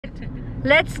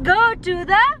Let's go to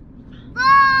the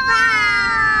farm!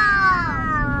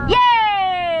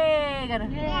 Yay!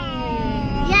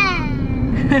 Yeah.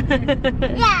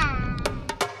 Yeah.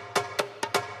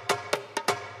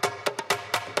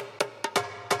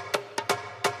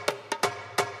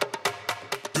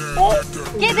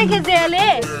 के देख्यो जेले?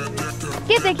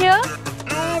 के देख्यो?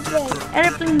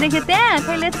 एरोप्लेन देख्यो त्यहाँ?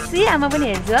 खै लेट्स सी आमा पनि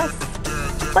हेर्छस्।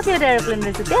 कतिवटा एरोप्लेन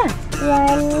रहेछ त्यहाँ?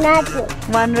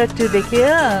 1 र 2 देख्यो।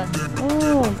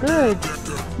 Oh, good.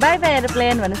 Bye bye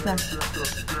airplane भन्नुस् न।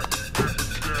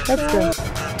 Let's go.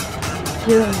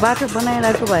 यो बाटो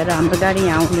बनाइरहेको भएर हाम्रो गाडी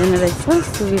यहाँ आउँदैन रहेछ।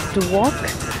 So we have to walk.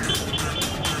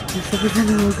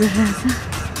 सबैजना walk गरिरहेछ।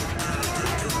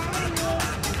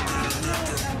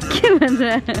 के भन्छ?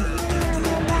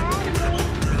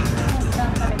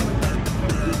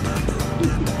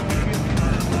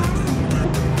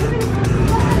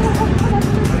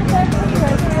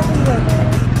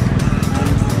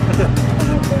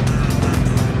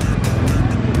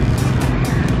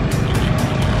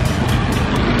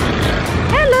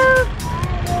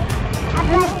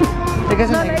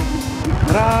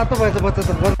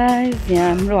 यहाँ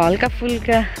हाम्रो हल्का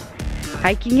फुल्का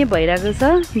हाइकिङै भइरहेको छ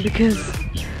बिकज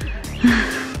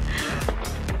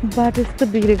बाटो यस्तो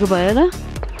बिग्रेको भएर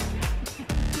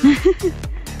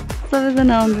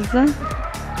सबैजना आउँदैछ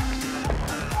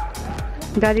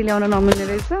गाडी ल्याउन नमिल्ने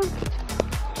रहेछ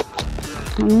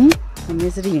अनि हामी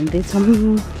यसरी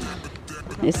हिँड्दैछौँ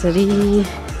यसरी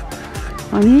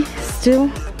अनि स्टिल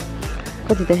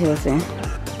कति देखेको छ यहाँ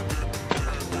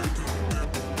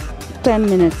 10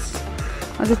 minutes.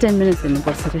 अझै 10 minutes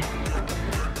हिँड्नुपर्छ रे।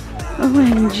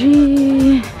 OMG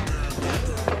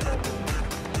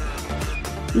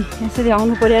यसरी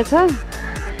आउनु परेको छ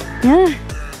यहाँ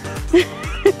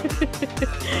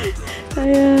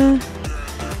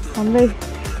हामीलाई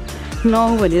नआउ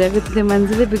भनिरहेको थियो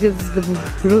मान्छेले because the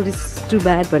road is to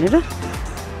bad भनेर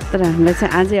तर हामीलाई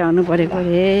चाहिँ आजै आउनु परेको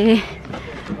रे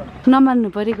नमान्नु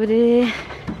परेको रे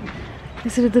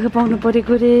यसरी दुःख पाउनु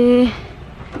परेको रे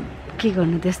के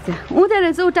गर्नु त्यस्तो उता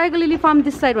रहेछ ऊ tiger lily farm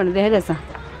this side भनेर देखाइरहेछ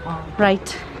right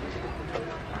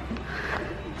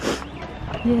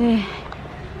A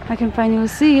I can finally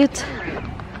see it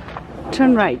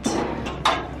turn right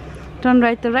त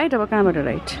राइट अब कहाँबाट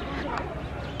राइट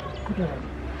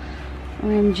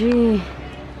OMG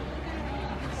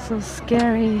so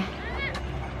scary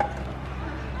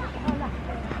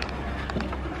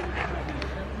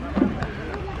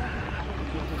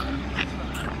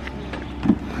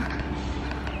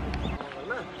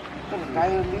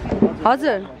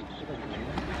हजुर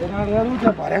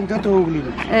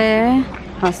ए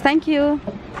हस् थ्याङ्क यू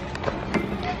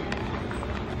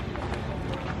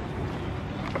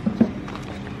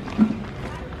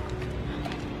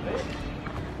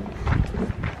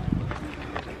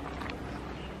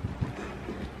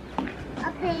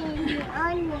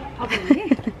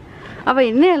अब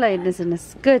हिँड्ने ल हिँड्नुहोस्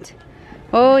गुड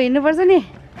हो हिँड्नुपर्छ नि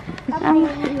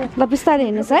ल बिस्तारै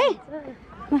हिँड्नुहोस् है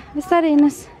बिस्तारै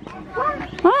हिँड्नुहोस्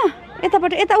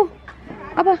यताबाट यता ऊ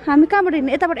अब हामी कहाँबाट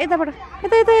हिँड्ने यताबाट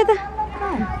यता यता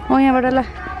हो यहाँबाट ल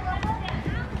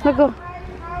गो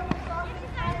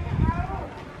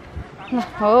ल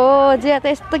हो जे त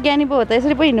यस्तो ज्ञानी पो हो त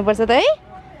यसरी पो हिँड्नुपर्छ त है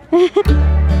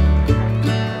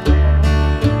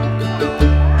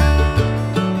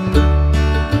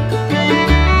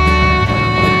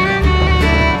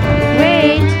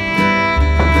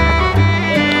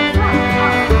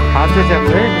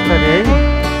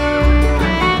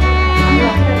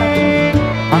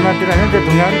Anak tidak hanya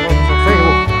dengar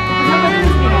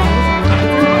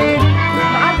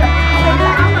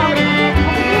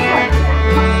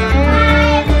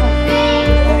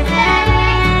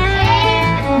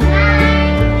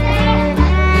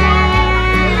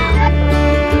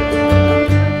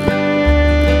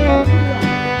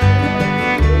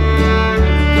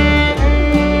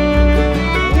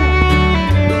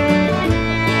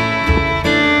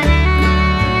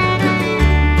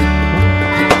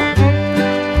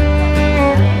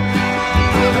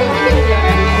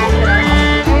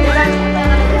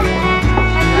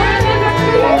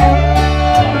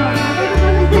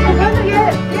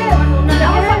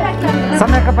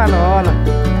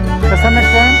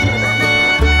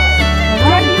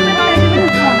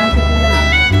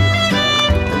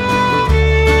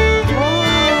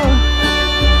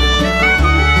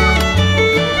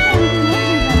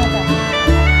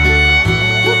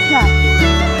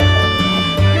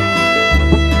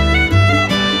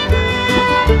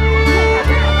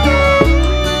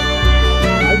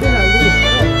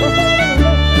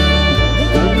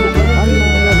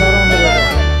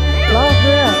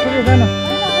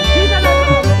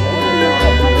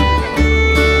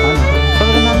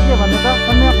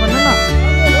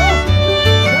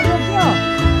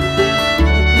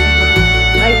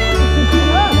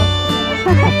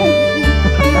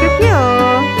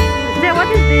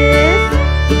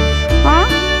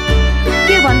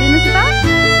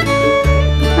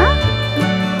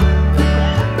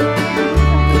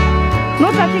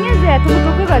क्या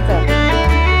टुकु गर्छ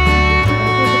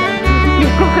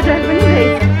क्रोकोडाइल पनि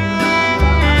रहेछ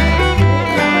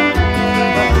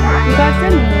गर्छ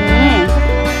नि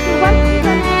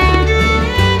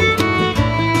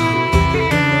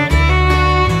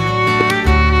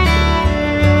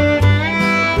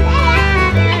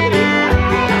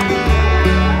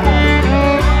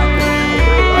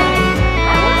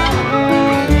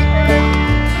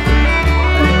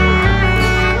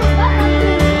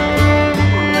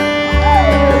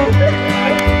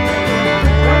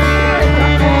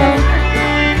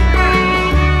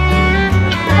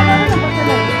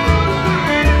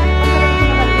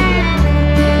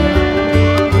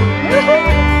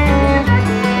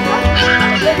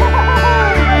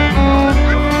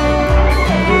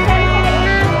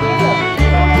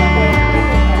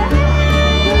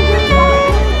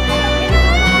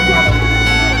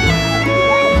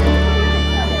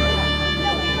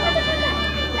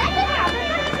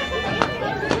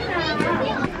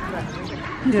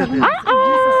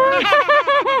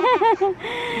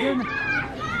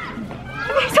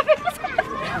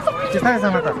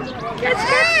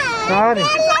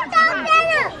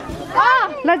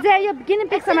Lajja yo guinea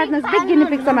pig samatnas big guinea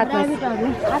pig samatnas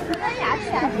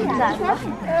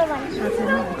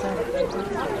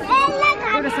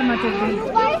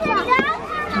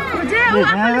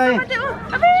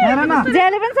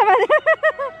Jale पनि समाते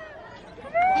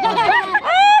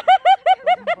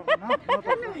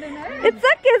It's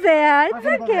okay Zaya it's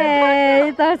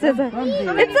okay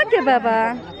It's okay baba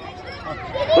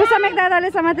U samek dadale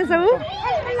samate sa u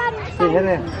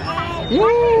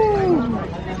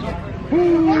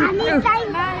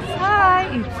Hi.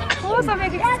 Oh,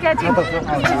 samek sketching.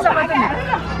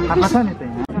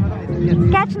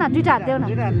 Catch na दुईटा हात देऊ न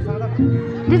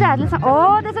दुईटा हातले ओ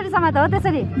त्यसरी समात हो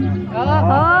त्यसरी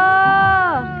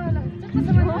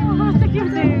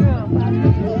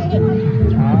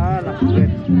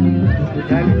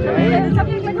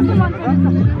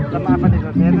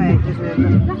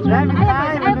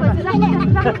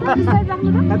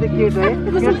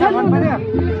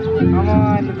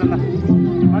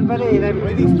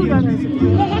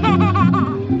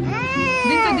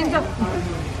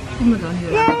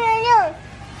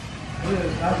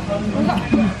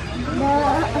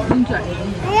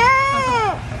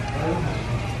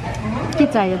के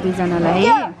चाहियो दुईजनालाई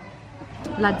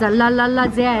लज्जा ल ल ल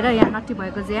ज्या हेर यहाँ नटी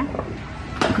भएको ज्या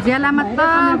ज्यालाई मात्र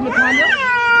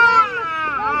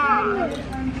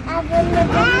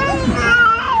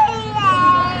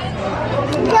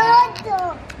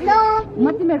म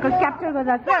तिमीहरूको क्याप्चर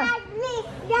गरेर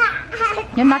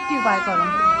यहाँ नटी भएको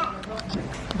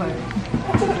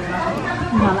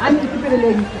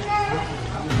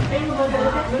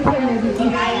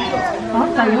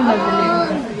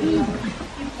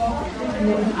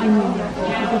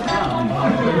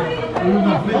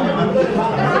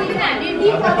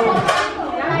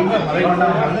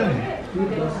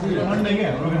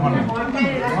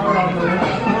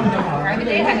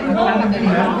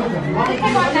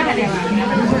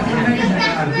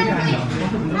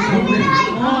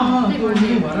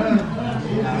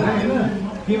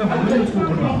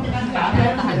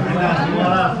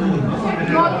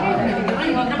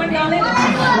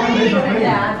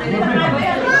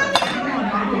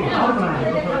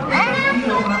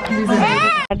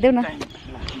देऊ न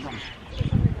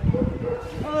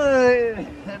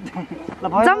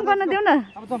जम्प गर्न देऊ न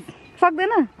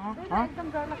सक्दैन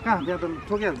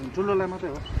ठुलोलाई मात्रै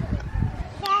हो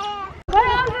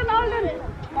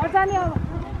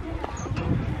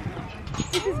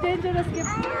This is dangerous gift.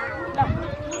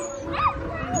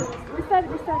 Start.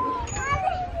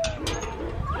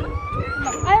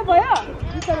 Ayo boyo.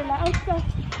 Start la. Out go.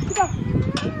 Go.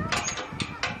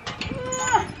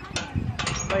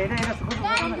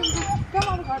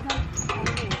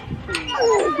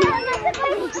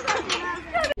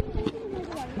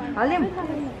 Halim.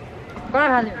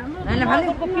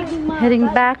 Heading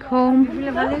back home.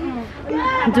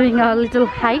 Doing a little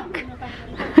hike.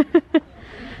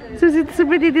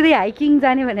 Supriti didi hiking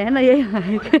जाने भने हैन यही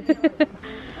हाइक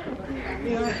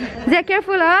जे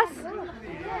केयरफुल होस्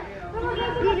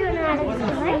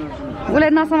उले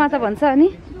नसमात भन्छ अनि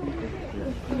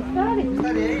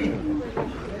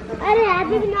अरे आज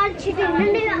भी नट छिटिङ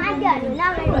नन्डे आइहाल्नु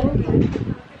लगायो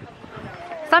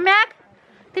सम्याक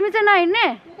तिमी चाहिँ नहिड्ने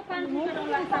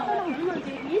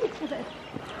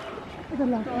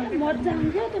मज्जा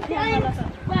आउँछ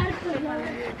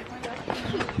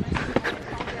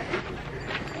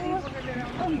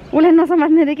उले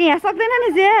नसमात्ने रे के यहाँ सक्दैन नि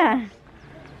जे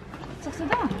सक्छ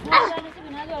त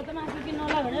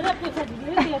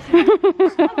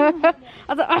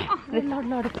अझ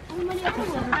लड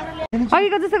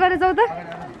अघिको जस्तो गरेर जाऊ त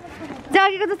जा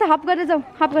अघिको जस्तो हप गरेर जाऊ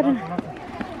हप गरेर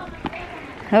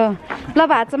हो ल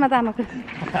अब हात समात आमाको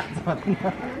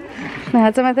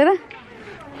हात समातेर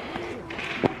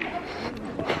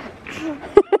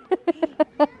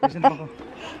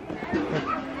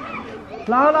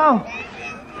ल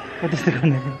त्यस्तै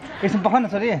गर्ने एकछिन पखाउन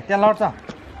छोरी त्यहाँ लड्छ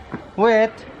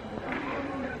वेट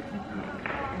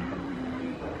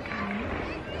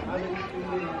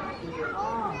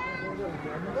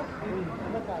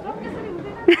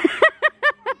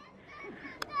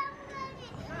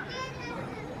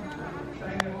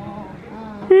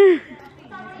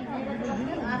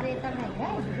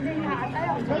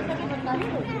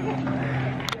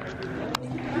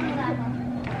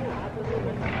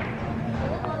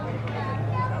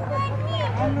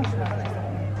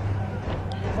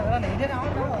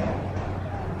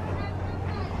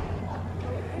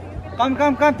कम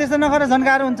कम कम त्यस्तो नगर झन्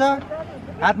गाह्रो हुन्छ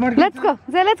हात मड्की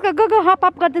लेट्स गो गो हप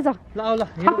हप गर्दै जाऊ ल ल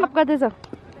हप हप गर्दै जाऊ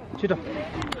छिटो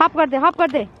हप गर्दै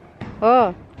हो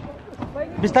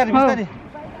बिस्तारै बिस्तारै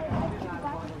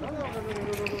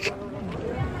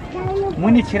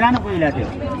मुनि छिरानो पहिला त्यो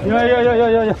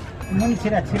यो मुनि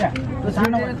छिरा त्यो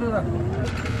सानो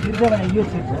छिर्छ भने यो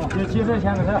छिर्छ त्यो छिर्दै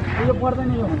सानो छ यो पर्दैन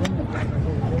यो हुँदैन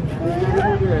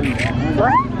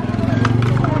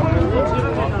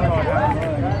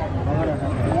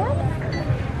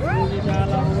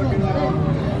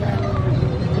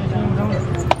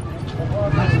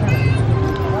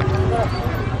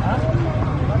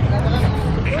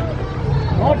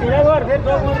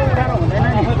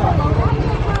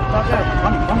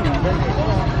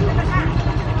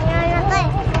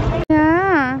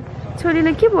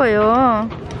छोरीले के भयो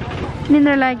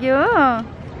निन्द्रा लाग्यो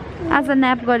आज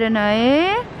न्याप गरेन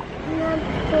है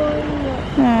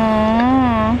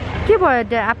के भयो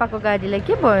त्यो आपाको गाडीलाई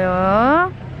के भयो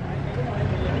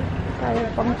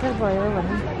पङ्चर भयो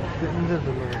भने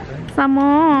सामु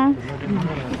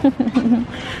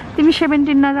तिमी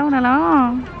 17 नजाऊ न ल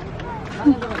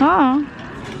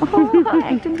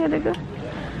एक्टिङ गरेको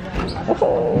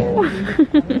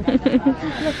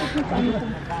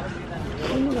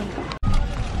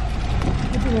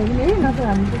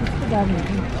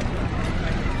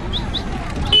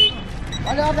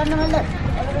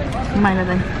माइला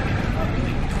दाइ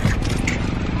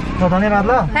धन्यवाद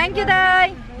ल थ्याङ्क यू दाइ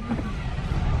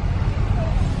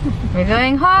We're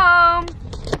going home.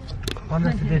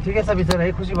 ठिकै छ बिचरा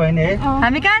है खुसी भयो नि है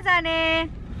हामी कहाँ जाने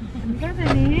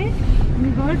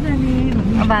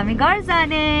अब हामी घर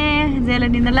जाने जेल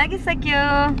निन्द्रा लागिसक्यो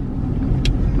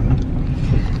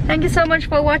Thank you so much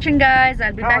for watching guys.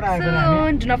 I'll be back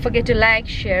soon. Do not forget to like,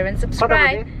 share and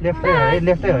subscribe.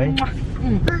 Left.